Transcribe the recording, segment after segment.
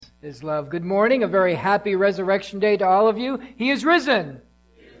His love. Good morning. A very happy Resurrection Day to all of you. He is risen.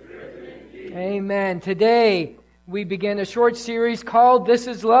 Amen. Today we begin a short series called This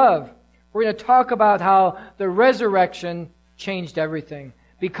is Love. We're going to talk about how the resurrection changed everything.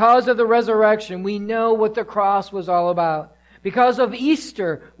 Because of the resurrection, we know what the cross was all about. Because of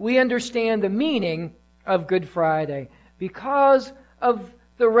Easter, we understand the meaning of Good Friday. Because of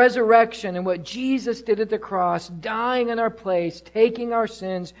the resurrection and what Jesus did at the cross, dying in our place, taking our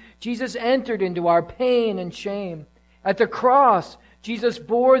sins, Jesus entered into our pain and shame. At the cross, Jesus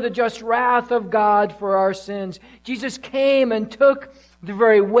bore the just wrath of God for our sins. Jesus came and took the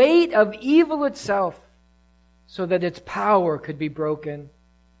very weight of evil itself so that its power could be broken.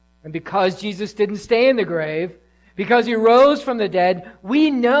 And because Jesus didn't stay in the grave, because He rose from the dead, we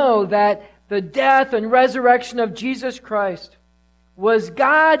know that the death and resurrection of Jesus Christ was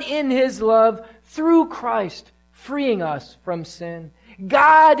God in His love through Christ, freeing us from sin.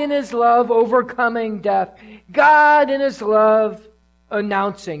 God in His love overcoming death. God in His love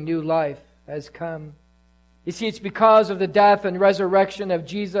announcing new life has come. You see, it's because of the death and resurrection of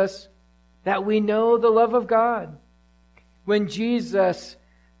Jesus that we know the love of God. When Jesus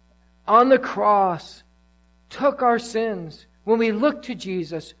on the cross took our sins, when we look to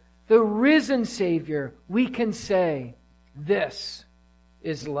Jesus, the risen Savior, we can say, this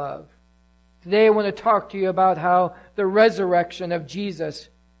is love. Today I want to talk to you about how the resurrection of Jesus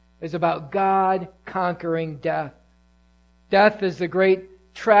is about God conquering death. Death is the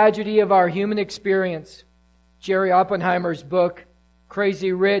great tragedy of our human experience. Jerry Oppenheimer's book,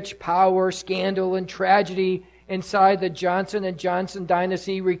 Crazy Rich, Power, Scandal, and Tragedy Inside the Johnson & Johnson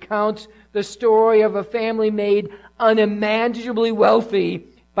Dynasty, recounts the story of a family made unimaginably wealthy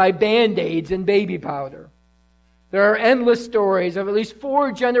by Band-Aids and baby powder. There are endless stories of at least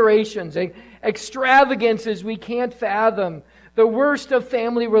 4 generations, extravagances we can't fathom, the worst of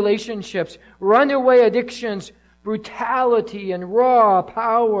family relationships, runaway addictions, brutality, and raw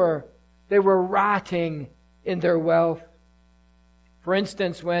power. They were rotting in their wealth. For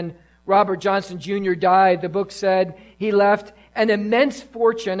instance, when Robert Johnson Jr. died, the book said he left an immense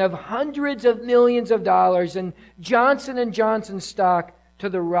fortune of hundreds of millions of dollars in Johnson & Johnson stock to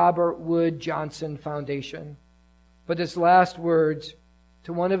the Robert Wood Johnson Foundation. But his last words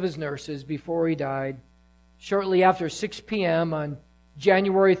to one of his nurses before he died, shortly after 6 p.m. on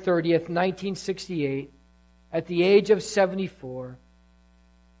January 30th, 1968, at the age of 74,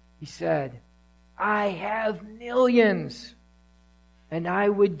 he said, "I have millions, and I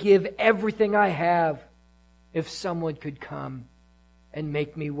would give everything I have if someone could come and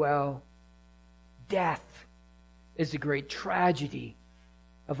make me well." Death is the great tragedy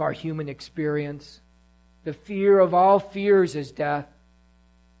of our human experience. The fear of all fears is death.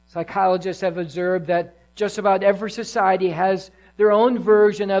 Psychologists have observed that just about every society has their own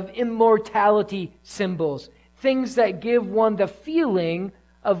version of immortality symbols, things that give one the feeling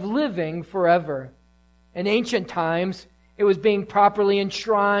of living forever. In ancient times, it was being properly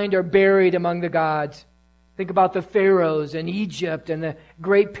enshrined or buried among the gods. Think about the pharaohs in Egypt and the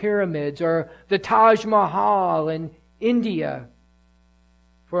Great Pyramids, or the Taj Mahal in India.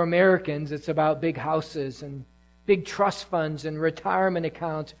 For Americans, it's about big houses and big trust funds and retirement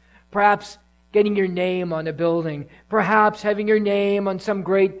accounts. Perhaps getting your name on a building. Perhaps having your name on some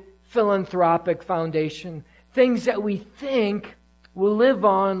great philanthropic foundation. Things that we think will live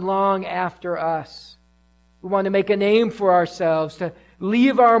on long after us. We want to make a name for ourselves, to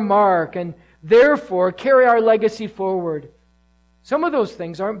leave our mark, and therefore carry our legacy forward. Some of those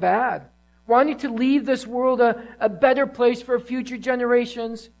things aren't bad. Wanting to leave this world a better place for future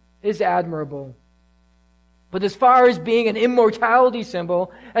generations is admirable. But as far as being an immortality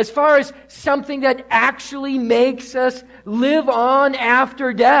symbol, as far as something that actually makes us live on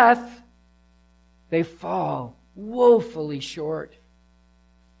after death, they fall woefully short.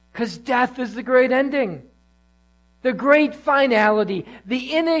 Because death is the great ending, the great finality,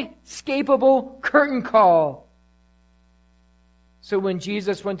 the inescapable curtain call. So when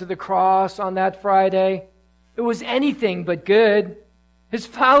Jesus went to the cross on that Friday, it was anything but good. His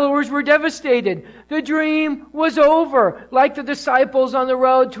followers were devastated. The dream was over. Like the disciples on the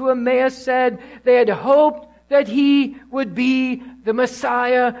road to Emmaus said, they had hoped that He would be the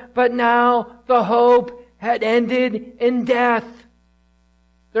Messiah, but now the hope had ended in death.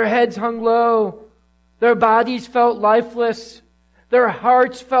 Their heads hung low. Their bodies felt lifeless. Their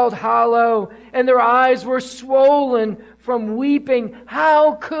hearts felt hollow, and their eyes were swollen from weeping.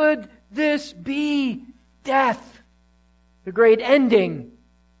 How could this be? Death, the great ending,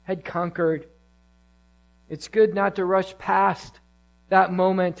 had conquered. It's good not to rush past that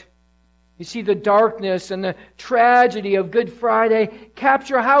moment. You see, the darkness and the tragedy of Good Friday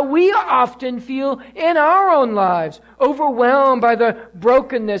capture how we often feel in our own lives, overwhelmed by the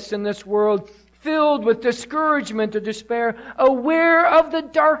brokenness in this world, filled with discouragement or despair, aware of the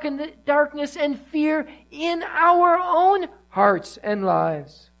darkness and fear in our own hearts and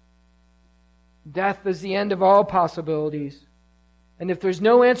lives. Death is the end of all possibilities. And if there's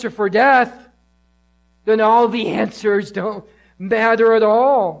no answer for death, then all the answers don't matter at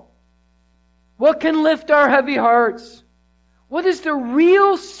all. What can lift our heavy hearts? What is the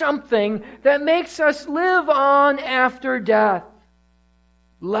real something that makes us live on after death?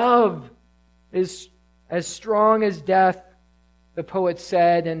 Love is as strong as death, the poet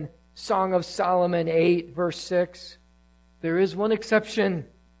said in Song of Solomon 8, verse 6. There is one exception,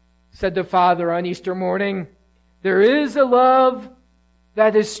 said the Father on Easter morning. There is a love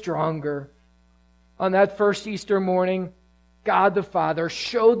that is stronger. On that first Easter morning, God the Father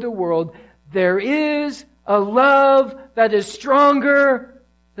showed the world there is a love that is stronger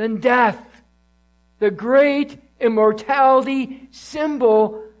than death. The great immortality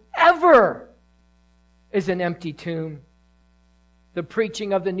symbol ever is an empty tomb. The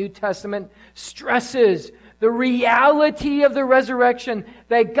preaching of the New Testament stresses the reality of the resurrection,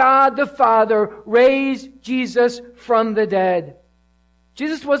 that God the Father raised Jesus from the dead.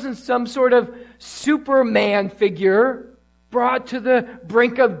 Jesus wasn't some sort of Superman figure brought to the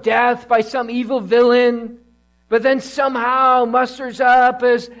brink of death by some evil villain, but then somehow musters up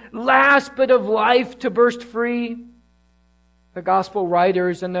his last bit of life to burst free. The gospel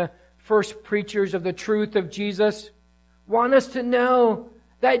writers and the first preachers of the truth of Jesus want us to know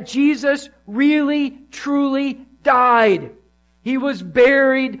that Jesus really, truly died. He was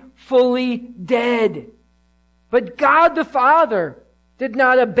buried fully dead. But God the Father did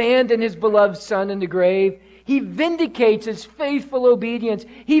not abandon His beloved Son in the grave. He vindicates His faithful obedience.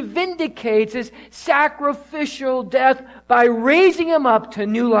 He vindicates His sacrificial death by raising Him up to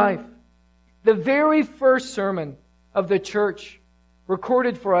new life. The very first sermon of the church,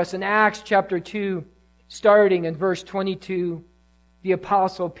 recorded for us in Acts chapter 2, starting in verse 22, the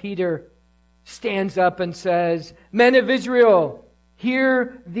Apostle Peter stands up and says, "Men of Israel,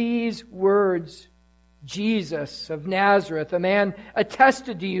 hear these words. Jesus of Nazareth, a man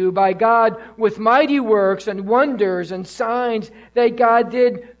attested to you by God with mighty works and wonders and signs that God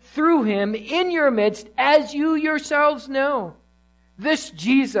did through Him in your midst, as you yourselves know. This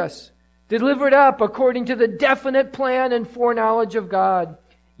Jesus, delivered up according to the definite plan and foreknowledge of God,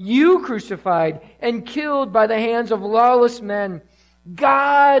 you crucified and killed by the hands of lawless men.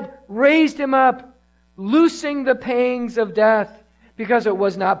 God raised Him up, loosing the pangs of death, because it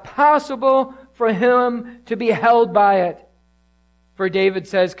was not possible for Him to be held by it. For David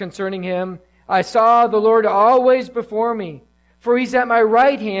says concerning Him, I saw the Lord always before me, for He's at my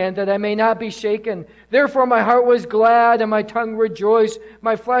right hand, that I may not be shaken. Therefore my heart was glad, and my tongue rejoiced.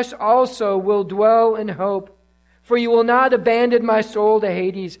 My flesh also will dwell in hope. For you will not abandon my soul to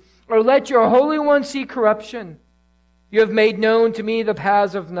Hades, or let your Holy One see corruption. You have made known to me the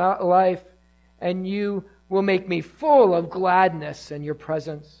paths of life, and you will make me full of gladness in your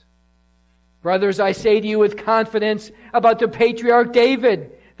presence. Brothers, I say to you with confidence about the patriarch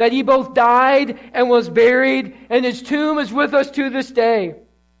David, that he both died and was buried, and his tomb is with us to this day.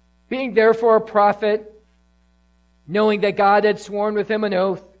 Being therefore a prophet, knowing that God had sworn with him an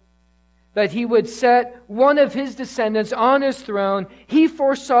oath, that He would set one of His descendants on His throne, He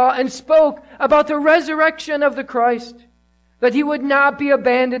foresaw and spoke about the resurrection of the Christ, that He would not be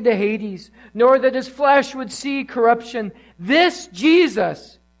abandoned to Hades, nor that His flesh would see corruption. This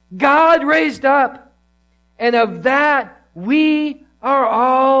Jesus God raised up, and of that we are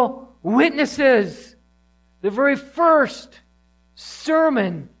all witnesses. The very first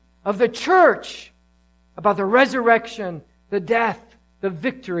sermon of the church about the resurrection, the death, the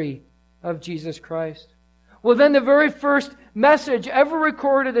victory of Jesus Christ. Well, then the very first message ever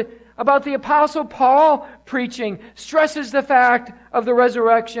recorded about the Apostle Paul preaching stresses the fact of the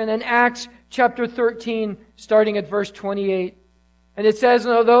resurrection in Acts chapter 13, starting at verse 28. And it says,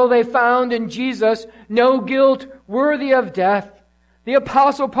 and although they found in Jesus no guilt worthy of death, the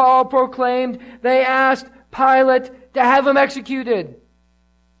Apostle Paul proclaimed, they asked Pilate to have Him executed.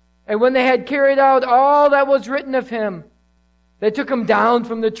 And when they had carried out all that was written of Him, they took Him down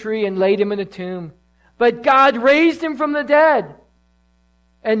from the tree and laid Him in a tomb. But God raised Him from the dead.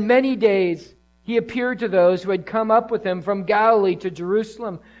 And many days He appeared to those who had come up with Him from Galilee to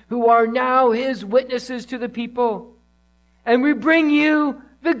Jerusalem, who are now His witnesses to the people. And we bring you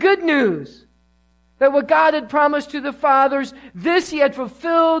the good news, that what God had promised to the fathers, this He had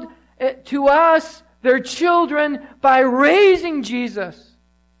fulfilled to us, their children, by raising Jesus.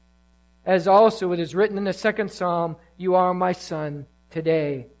 As also it is written in the second psalm, you are my son,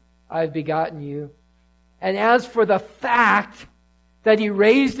 today I have begotten you. And as for the fact that he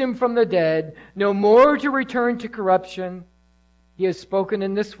raised him from the dead, no more to return to corruption, he has spoken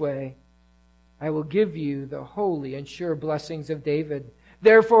in this way, I will give you the holy and sure blessings of David.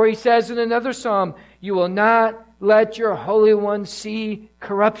 Therefore he says in another psalm, you will not let your Holy One see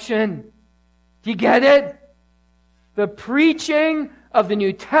corruption. Do you get it? The preaching of the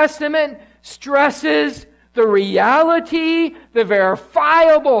New Testament stresses the reality, the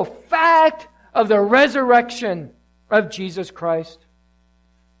verifiable fact of the resurrection of Jesus Christ.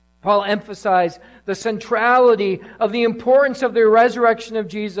 Paul emphasized the centrality of the importance of the resurrection of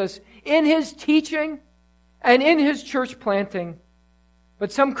Jesus in his teaching and in his church planting.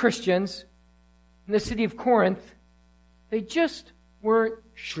 But some Christians in the city of Corinth, they just weren't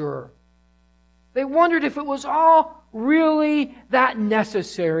sure. They wondered if it was all really that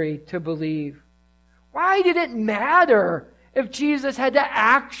necessary to believe. Why did it matter if Jesus had to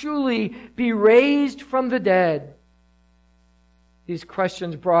actually be raised from the dead? These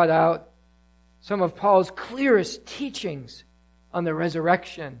questions brought out some of Paul's clearest teachings on the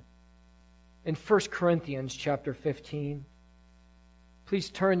resurrection in 1 Corinthians chapter 15. Please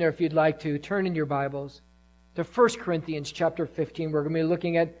turn there if you'd like to. Turn in your Bibles to 1 Corinthians chapter 15. We're going to be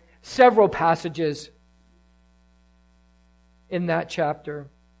looking at several passages in that chapter.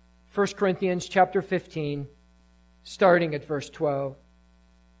 1 Corinthians chapter 15, starting at verse 12.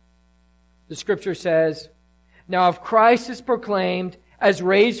 The scripture says, now if Christ is proclaimed as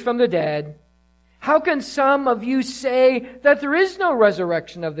raised from the dead, how can some of you say that there is no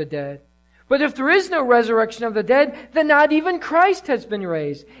resurrection of the dead? But if there is no resurrection of the dead, then not even Christ has been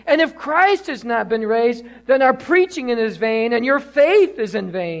raised. And if Christ has not been raised, then our preaching is vain and your faith is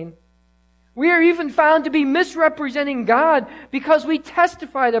in vain. We are even found to be misrepresenting God because we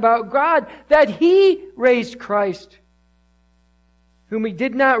testified about God that He raised Christ, whom He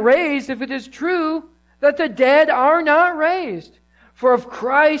did not raise, if it is true that the dead are not raised. For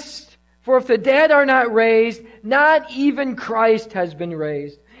if the dead are not raised, not even Christ has been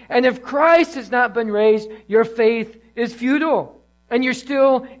raised. And if Christ has not been raised, your faith is futile, and you're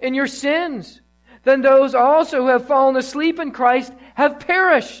still in your sins. Then those also who have fallen asleep in Christ have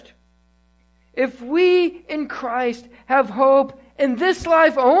perished. If we in Christ have hope in this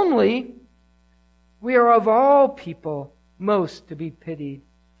life only, we are of all people most to be pitied.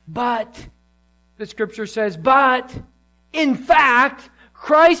 But, the scripture says, but, in fact,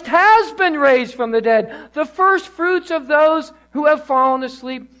 Christ has been raised from the dead, the first fruits of those who have fallen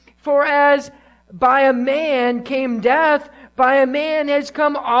asleep. For as by a man came death, by a man has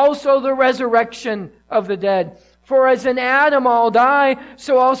come also the resurrection of the dead. For as in Adam all die,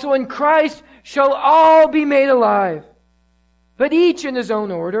 so also in Christ shall all be made alive. But each in his own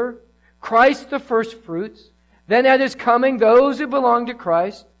order. Christ the first fruits, then at his coming those who belong to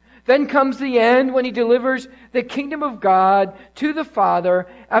Christ. Then comes the end when He delivers the kingdom of God to the Father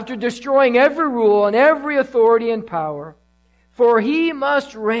after destroying every rule and every authority and power. For He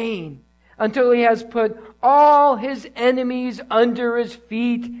must reign until He has put all His enemies under His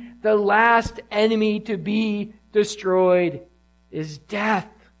feet. The last enemy to be destroyed is death.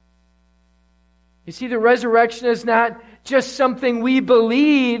 You see, the resurrection is not just something we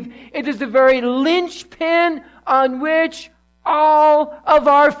believe. It is the very linchpin on which all of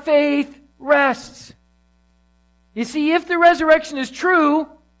our faith rests. You see, if the resurrection is true,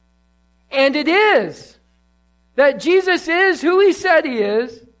 and it is, that Jesus is who He said He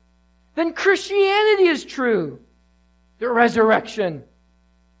is, then Christianity is true. The resurrection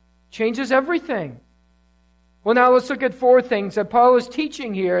changes everything. Well, now let's look at four things that Paul is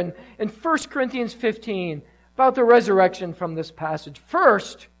teaching here in 1 Corinthians 15 about the resurrection from this passage.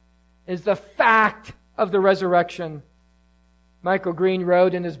 First is the fact of the resurrection. Michael Green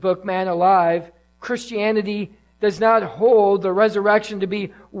wrote in his book, Man Alive, Christianity does not hold the resurrection to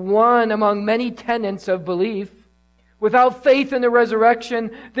be one among many tenets of belief. Without faith in the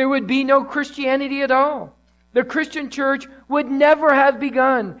resurrection, there would be no Christianity at all. The Christian church would never have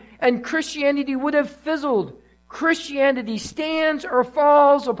begun, and Christianity would have fizzled. Christianity stands or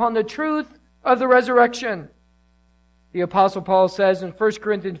falls upon the truth of the resurrection. The Apostle Paul says in 1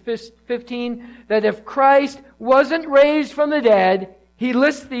 Corinthians 15 that if Christ wasn't raised from the dead, he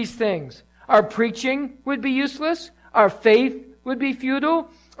lists these things. Our preaching would be useless. Our faith would be futile.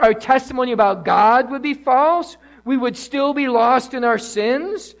 Our testimony about God would be false. We would still be lost in our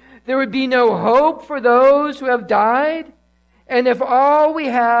sins. There would be no hope for those who have died. And if all we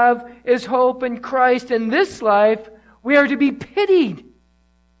have is hope in Christ in this life, we are to be pitied.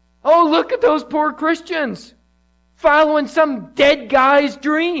 Oh, look at those poor Christians following some dead guy's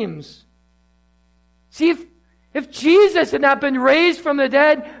dreams. See, if Jesus had not been raised from the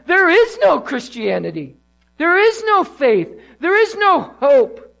dead, there is no Christianity. There is no faith. There is no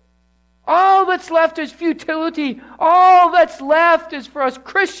hope. All that's left is futility. All that's left is for us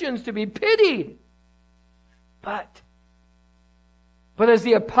Christians to be pitied. But as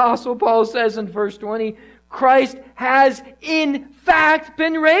the Apostle Paul says in verse 20, Christ has in fact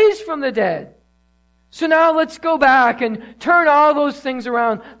been raised from the dead. So now let's go back and turn all those things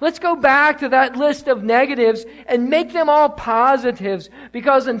around. Let's go back to that list of negatives and make them all positives.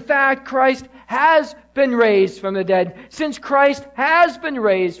 Because in fact, Christ has been raised from the dead. Since Christ has been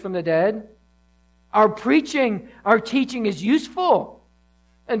raised from the dead, our preaching, our teaching is useful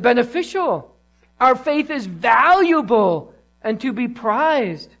and beneficial. Our faith is valuable and to be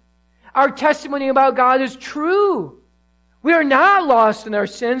prized. Our testimony about God is true. We are not lost in our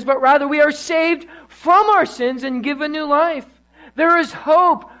sins, but rather we are saved from our sins and given new life. There is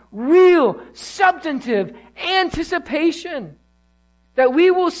hope, real, substantive anticipation that we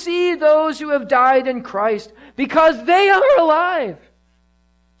will see those who have died in Christ because they are alive,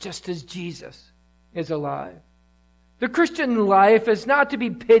 just as Jesus is alive. The Christian life is not to be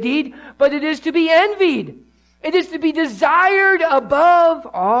pitied, but it is to be envied. It is to be desired above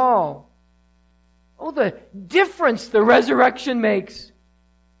all. Oh, the difference the resurrection makes.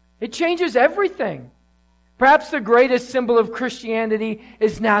 It changes everything. Perhaps the greatest symbol of Christianity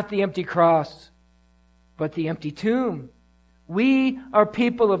is not the empty cross, but the empty tomb. We are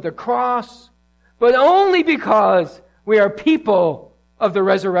people of the cross, but only because we are people of the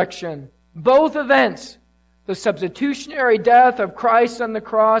resurrection. Both events, the substitutionary death of Christ on the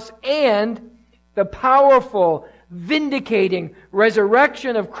cross and the powerful, vindicating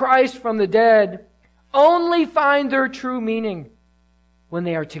resurrection of Christ from the dead, only find their true meaning when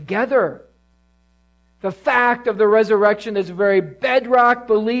they are together. The fact of the resurrection is a very bedrock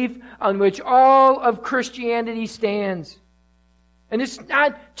belief on which all of Christianity stands. And it's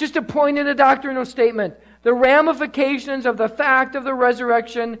not just a point in a doctrinal statement. The ramifications of the fact of the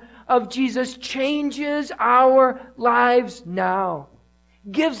resurrection of Jesus changes our lives now.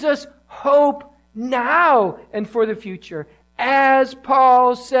 Gives us hope now and for the future. As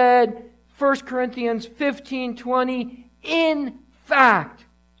Paul said, 1 Corinthians 15:20, in fact,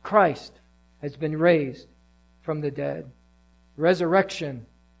 Christ has been raised from the dead. Resurrection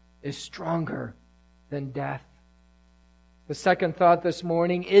is stronger than death. The second thought this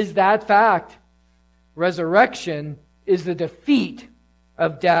morning is that fact. Resurrection is the defeat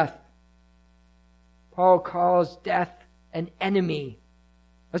of death. Paul calls death an enemy.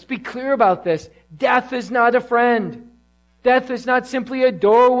 Let's be clear about this. Death is not a friend. Death is not simply a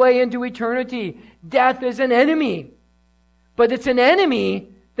doorway into eternity. Death is an enemy. But it's an enemy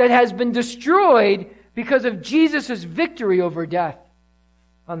that has been destroyed because of Jesus' victory over death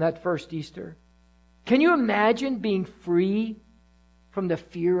on that first Easter. Can you imagine being free from the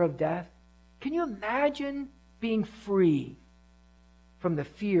fear of death? Can you imagine being free from the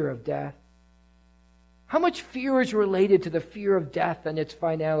fear of death? How much fear is related to the fear of death and its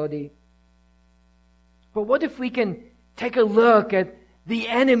finality? But what if we can take a look at the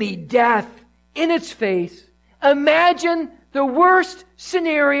enemy, death, in its face? Imagine the worst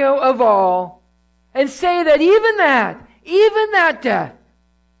scenario of all and say that even that death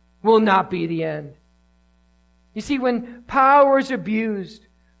will not be the end. You see, when power is abused,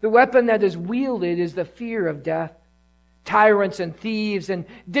 the weapon that is wielded is the fear of death. Tyrants and thieves and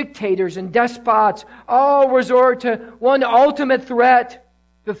dictators and despots all resort to one ultimate threat,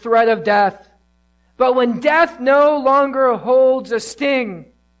 the threat of death. But when death no longer holds a sting,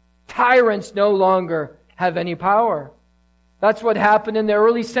 tyrants no longer have any power. That's what happened in the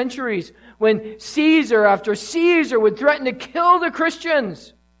early centuries when Caesar after Caesar would threaten to kill the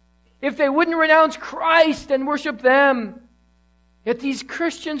Christians if they wouldn't renounce Christ and worship them. Yet these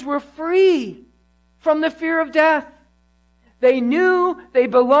Christians were free from the fear of death. They knew they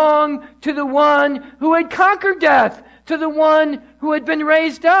belonged to the one who had conquered death, to the one who had been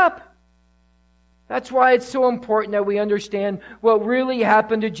raised up. That's why it's so important that we understand what really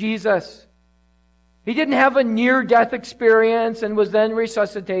happened to Jesus. He didn't have a near-death experience and was then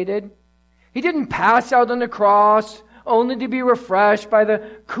resuscitated. He didn't pass out on the cross only to be refreshed by the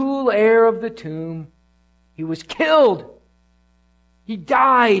cool air of the tomb. He was killed. He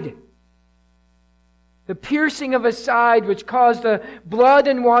died. The piercing of his side, which caused the blood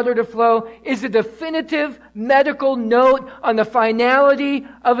and water to flow, is a definitive medical note on the finality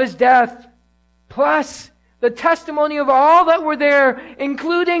of his death. Plus, the testimony of all that were there,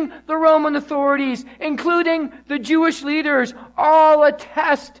 including the Roman authorities, including the Jewish leaders, all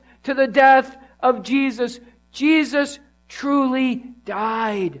attest to the death of Jesus. Jesus truly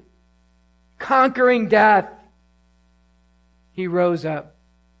died. conquering death, He rose up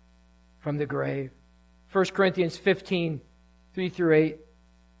from the grave. 1 Corinthians 15, 3-8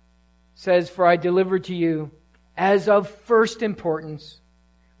 says, "For I delivered to you as of first importance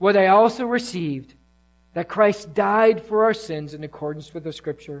what I also received, that Christ died for our sins in accordance with the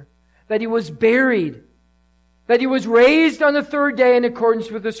Scripture, that He was buried, that He was raised on the third day in accordance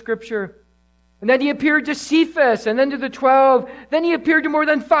with the Scripture, and that He appeared to Cephas and then to the 12. Then He appeared to more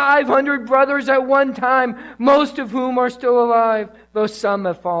than 500 brothers at one time, most of whom are still alive, though some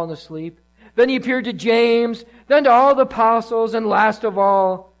have fallen asleep. Then He appeared to James, then to all the apostles, and last of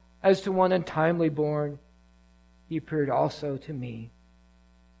all, as to one untimely born, He appeared also to me."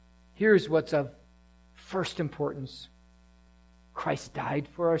 Here's what's of first importance. Christ died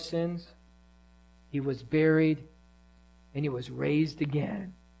for our sins. He was buried, and He was raised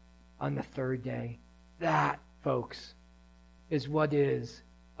again on the third day. That, folks, is what is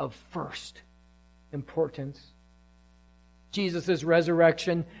of first importance. Jesus'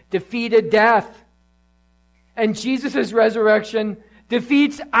 resurrection defeated death. And Jesus' resurrection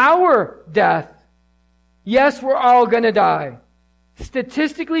defeats our death. Yes, we're all going to die.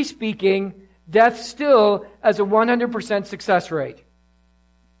 Statistically speaking, death still has a 100% success rate.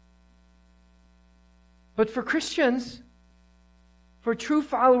 But for Christians, for true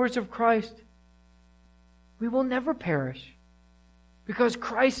followers of Christ, we will never perish. Because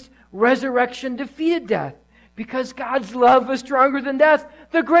Christ's resurrection defeated death. Because God's love was stronger than death.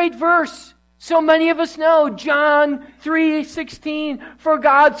 The great verse so many of us know, John 3:16, "For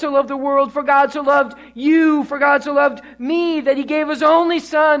God so loved the world, for God so loved you, for God so loved me, that He gave His only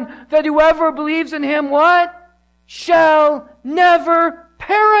Son, that whoever believes in Him," what? "Shall never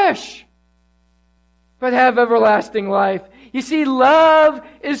perish, but have everlasting life." You see, love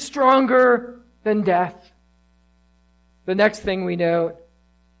is stronger than death. The next thing we note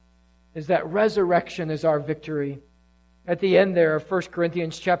is that resurrection is our victory. At the end there of 1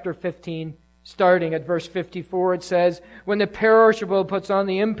 Corinthians chapter 15, starting at verse 54, it says, "When the perishable puts on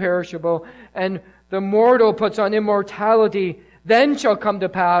the imperishable, and the mortal puts on immortality, then shall come to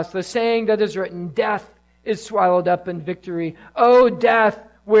pass the saying that is written, death is swallowed up in victory. O death,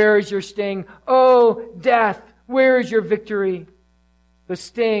 where is your sting? O death, where is your victory?" The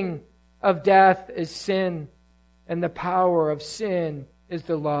sting of death is sin, and the power of sin is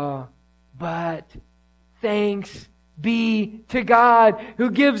the law. But thanks be to God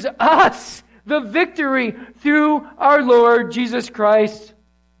who gives us the victory through our Lord Jesus Christ.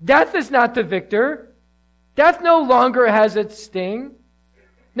 Death is not the victor. Death no longer has its sting.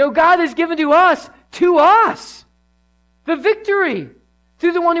 No, God has given to us, the victory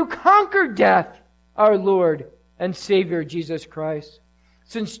through the one who conquered death, our Lord and Savior Jesus Christ.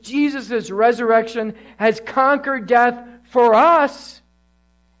 Since Jesus' resurrection has conquered death for us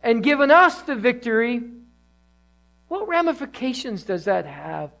and given us the victory, what ramifications does that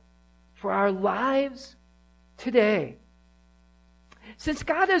have for our lives today? Since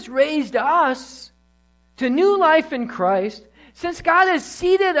God has raised us to new life in Christ, since God has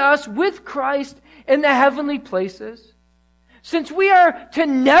seated us with Christ in the heavenly places, since we are to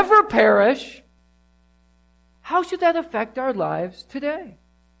never perish, how should that affect our lives today?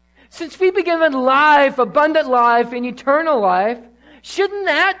 Since we begin with life, abundant life, and eternal life, shouldn't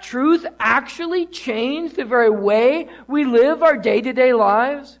that truth actually change the very way we live our day-to-day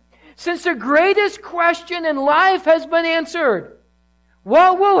lives? Since the greatest question in life has been answered,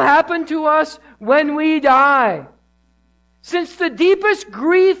 what will happen to us when we die? Since the deepest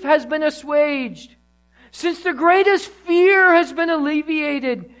grief has been assuaged, since the greatest fear has been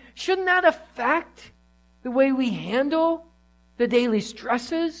alleviated, shouldn't that affect the way we handle the daily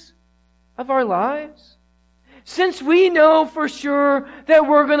stresses of our lives? Since we know for sure that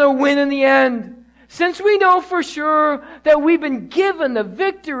we're going to win in the end, since we know for sure that we've been given the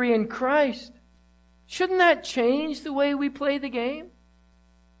victory in Christ, shouldn't that change the way we play the game?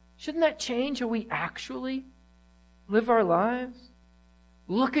 Shouldn't that change how we actually live our lives?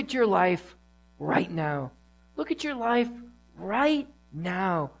 Look at your life right now. Look at your life right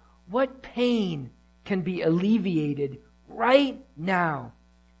now. What pain can be alleviated right now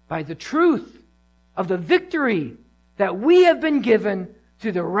by the truth of the victory that we have been given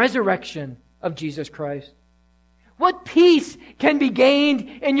through the resurrection of Jesus Christ? What peace can be gained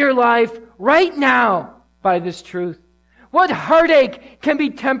in your life right now by this truth? What heartache can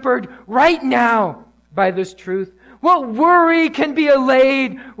be tempered right now by this truth? What worry can be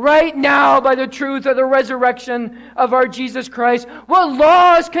allayed right now by the truth of the resurrection of our Jesus Christ? What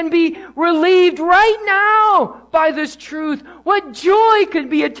loss can be relieved right now by this truth? What joy can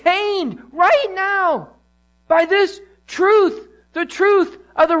be attained right now by this truth, the truth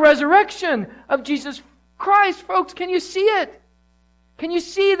of the resurrection of Jesus Christ. Folks, can you see it? Can you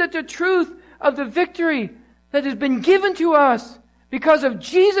see that the truth of the victory that has been given to us because of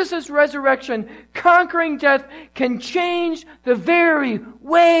Jesus' resurrection, conquering death, can change the very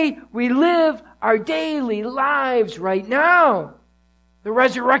way we live our daily lives right now? The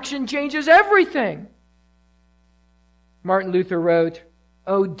resurrection changes everything. Martin Luther wrote,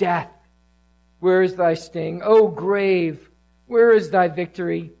 "O death, where is thy sting? O grave, where is thy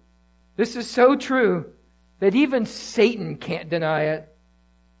victory?" This is so true that even Satan can't deny it.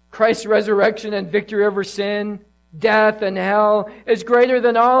 Christ's resurrection and victory over sin, death, and hell is greater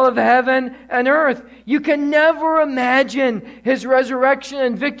than all of heaven and earth. You can never imagine His resurrection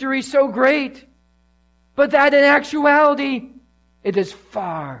and victory so great. But that in actuality, it is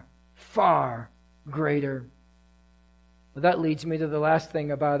far, far greater. Well, that leads me to the last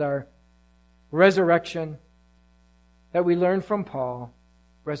thing about our resurrection that we learn from Paul.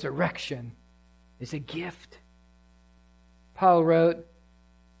 Resurrection is a gift. Paul wrote,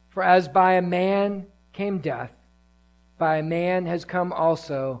 "For as by a man came death, by a man has come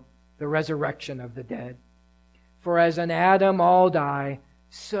also the resurrection of the dead. For as in Adam all die,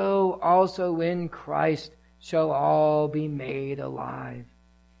 so also in Christ shall all be made alive."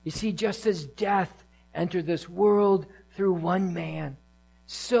 You see, just as death entered this world through one man,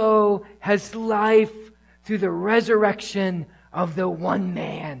 so has life through the resurrection of the one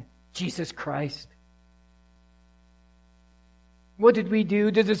man, Jesus Christ. What did we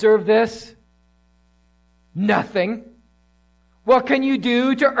do to deserve this? Nothing. What can you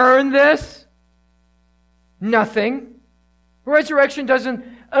do to earn this? Nothing. Resurrection doesn't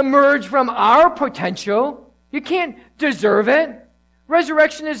emerge from our potential. You can't deserve it.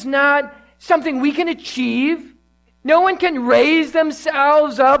 Resurrection is not something we can achieve. No one can raise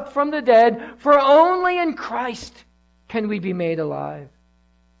themselves up from the dead, for only in Christ can we be made alive.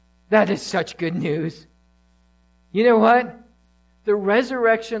 That is such good news. You know what? The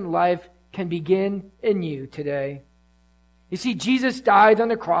resurrection life can begin in you today. You see, Jesus died on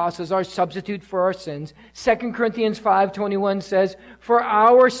the cross as our substitute for our sins. 2 Corinthians 5:21 says, "For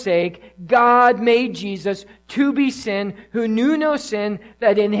our sake God made Jesus to be sin, who knew no sin,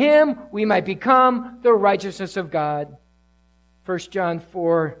 that in Him we might become the righteousness of God." 1 John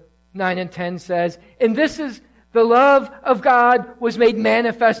 4:9 and 10 says, "And this is the love of God was made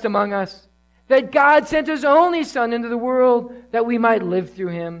manifest among us, that God sent His only Son into the world that we might live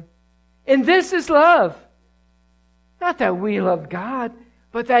through Him. And this is love. Not that we loved God,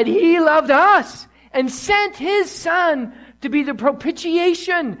 but that He loved us and sent His Son to be the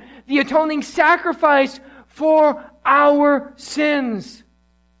propitiation, the atoning sacrifice for our sins."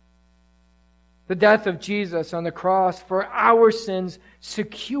 The death of Jesus on the cross for our sins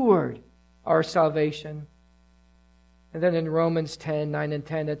secured our salvation. And then in Romans 10:9 and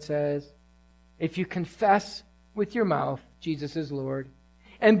 10 it says, "If you confess with your mouth Jesus is Lord,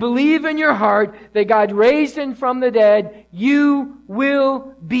 and believe in your heart that God raised Him from the dead, you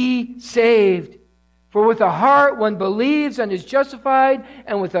will be saved. For with the heart one believes and is justified,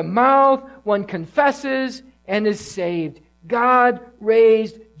 and with the mouth one confesses and is saved." God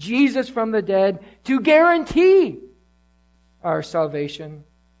raised Jesus from the dead to guarantee our salvation.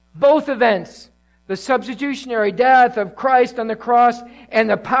 Both events, the substitutionary death of Christ on the cross and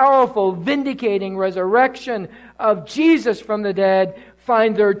the powerful vindicating resurrection of Jesus from the dead,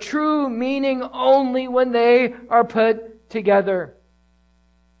 find their true meaning only when they are put together.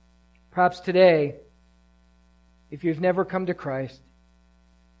 Perhaps today, if you've never come to Christ,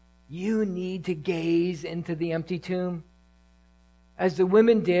 you need to gaze into the empty tomb, as the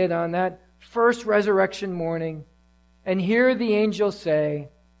women did on that first resurrection morning, and hear the angel say,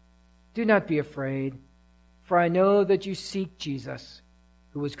 "Do not be afraid, for I know that you seek Jesus,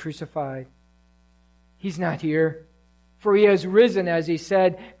 who was crucified. He's not here, for He has risen, as He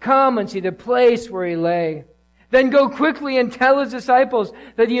said. Come and see the place where He lay. Then go quickly and tell His disciples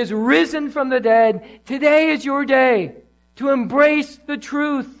that He has risen from the dead. Today is your day to embrace the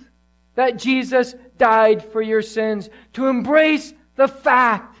truth that Jesus died for your sins, to embrace the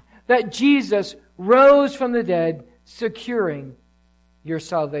fact that Jesus rose from the dead, securing your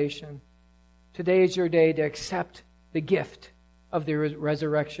salvation. Today is your day to accept the gift of the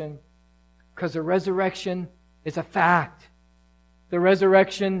resurrection, because the resurrection is a fact. The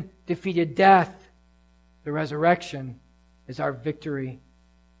resurrection defeated death. The resurrection is our victory.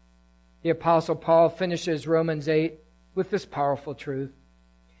 The Apostle Paul finishes Romans 8 with this powerful truth.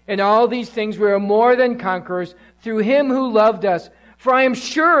 "In all these things we are more than conquerors through Him who loved us. For I am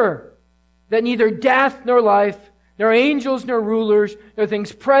sure that neither death nor life, nor angels nor rulers, nor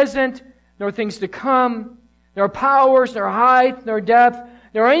things present, nor things to come, nor powers, nor height, nor depth,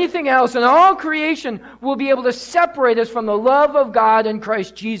 nor anything else in all creation will be able to separate us from the love of God in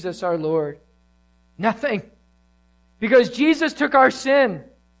Christ Jesus our Lord. Nothing. Because Jesus took our sin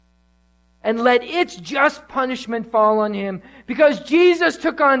and let its just punishment fall on Him. Because Jesus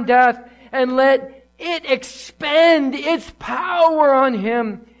took on death and let it expend its power on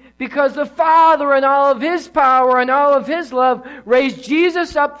Him. Because the Father in all of His power and all of His love raised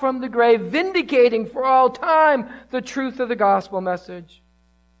Jesus up from the grave, vindicating for all time the truth of the gospel message.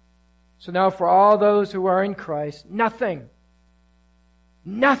 So now for all those who are in Christ, nothing,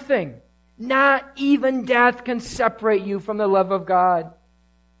 not even death can separate you from the love of God.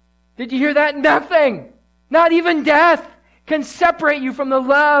 Did you hear that? Nothing, not even death, can separate you from the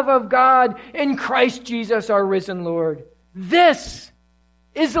love of God in Christ Jesus our risen Lord. This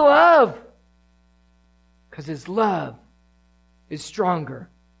is love. Because His love is stronger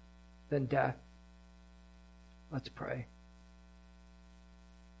than death. Let's pray.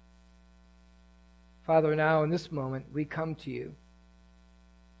 Father, now in this moment we come to You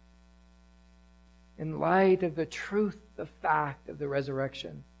in light of the truth, the fact of the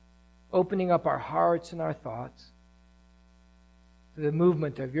resurrection, opening up our hearts and our thoughts to the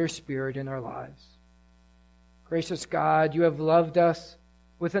movement of Your Spirit in our lives. Gracious God, You have loved us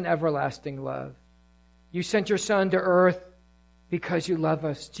with an everlasting love. You sent Your Son to earth because You love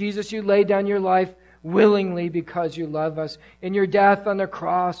us. Jesus, You laid down Your life willingly because You love us. In Your death on the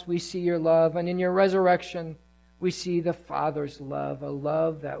cross, we see Your love. And in Your resurrection, we see the Father's love, a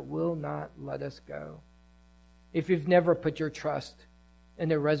love that will not let us go. If you've never put your trust in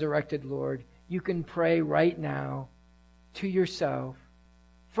the resurrected Lord, you can pray right now to yourself,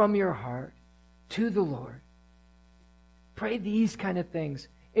 from your heart, to the Lord. Pray these kind of things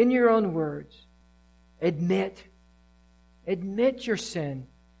in your own words. Admit your sin.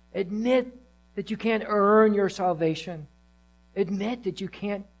 Admit that you can't earn your salvation. Admit that you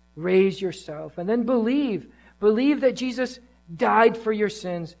can't raise yourself. And then believe that Jesus died for your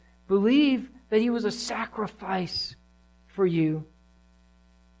sins. Believe that He was a sacrifice for you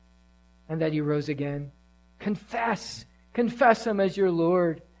and that He rose again. Confess Him as your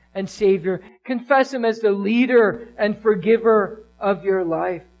Lord and Savior. Confess Him as the leader and forgiver of your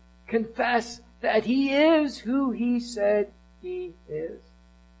life. Confess that He is who He said He is.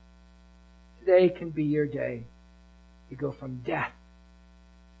 Today can be your day to go from death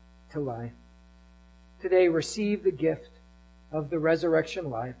to life. Today receive the gift of the resurrection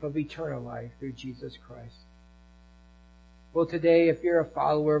life, of eternal life through Jesus Christ. Well, today, if you're a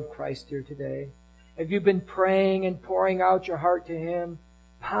follower of Christ here today, if you've been praying and pouring out your heart to Him,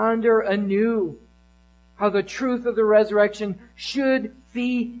 ponder anew how the truth of the resurrection should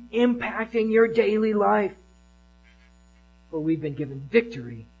be impacting your daily life. For we've been given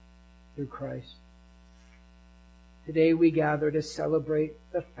victory through Christ. Today we gather to celebrate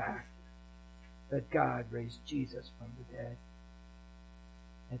the fact that God raised Jesus from the dead.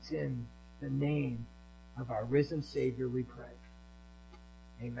 It's in the name of our risen Savior we pray.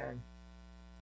 Amen.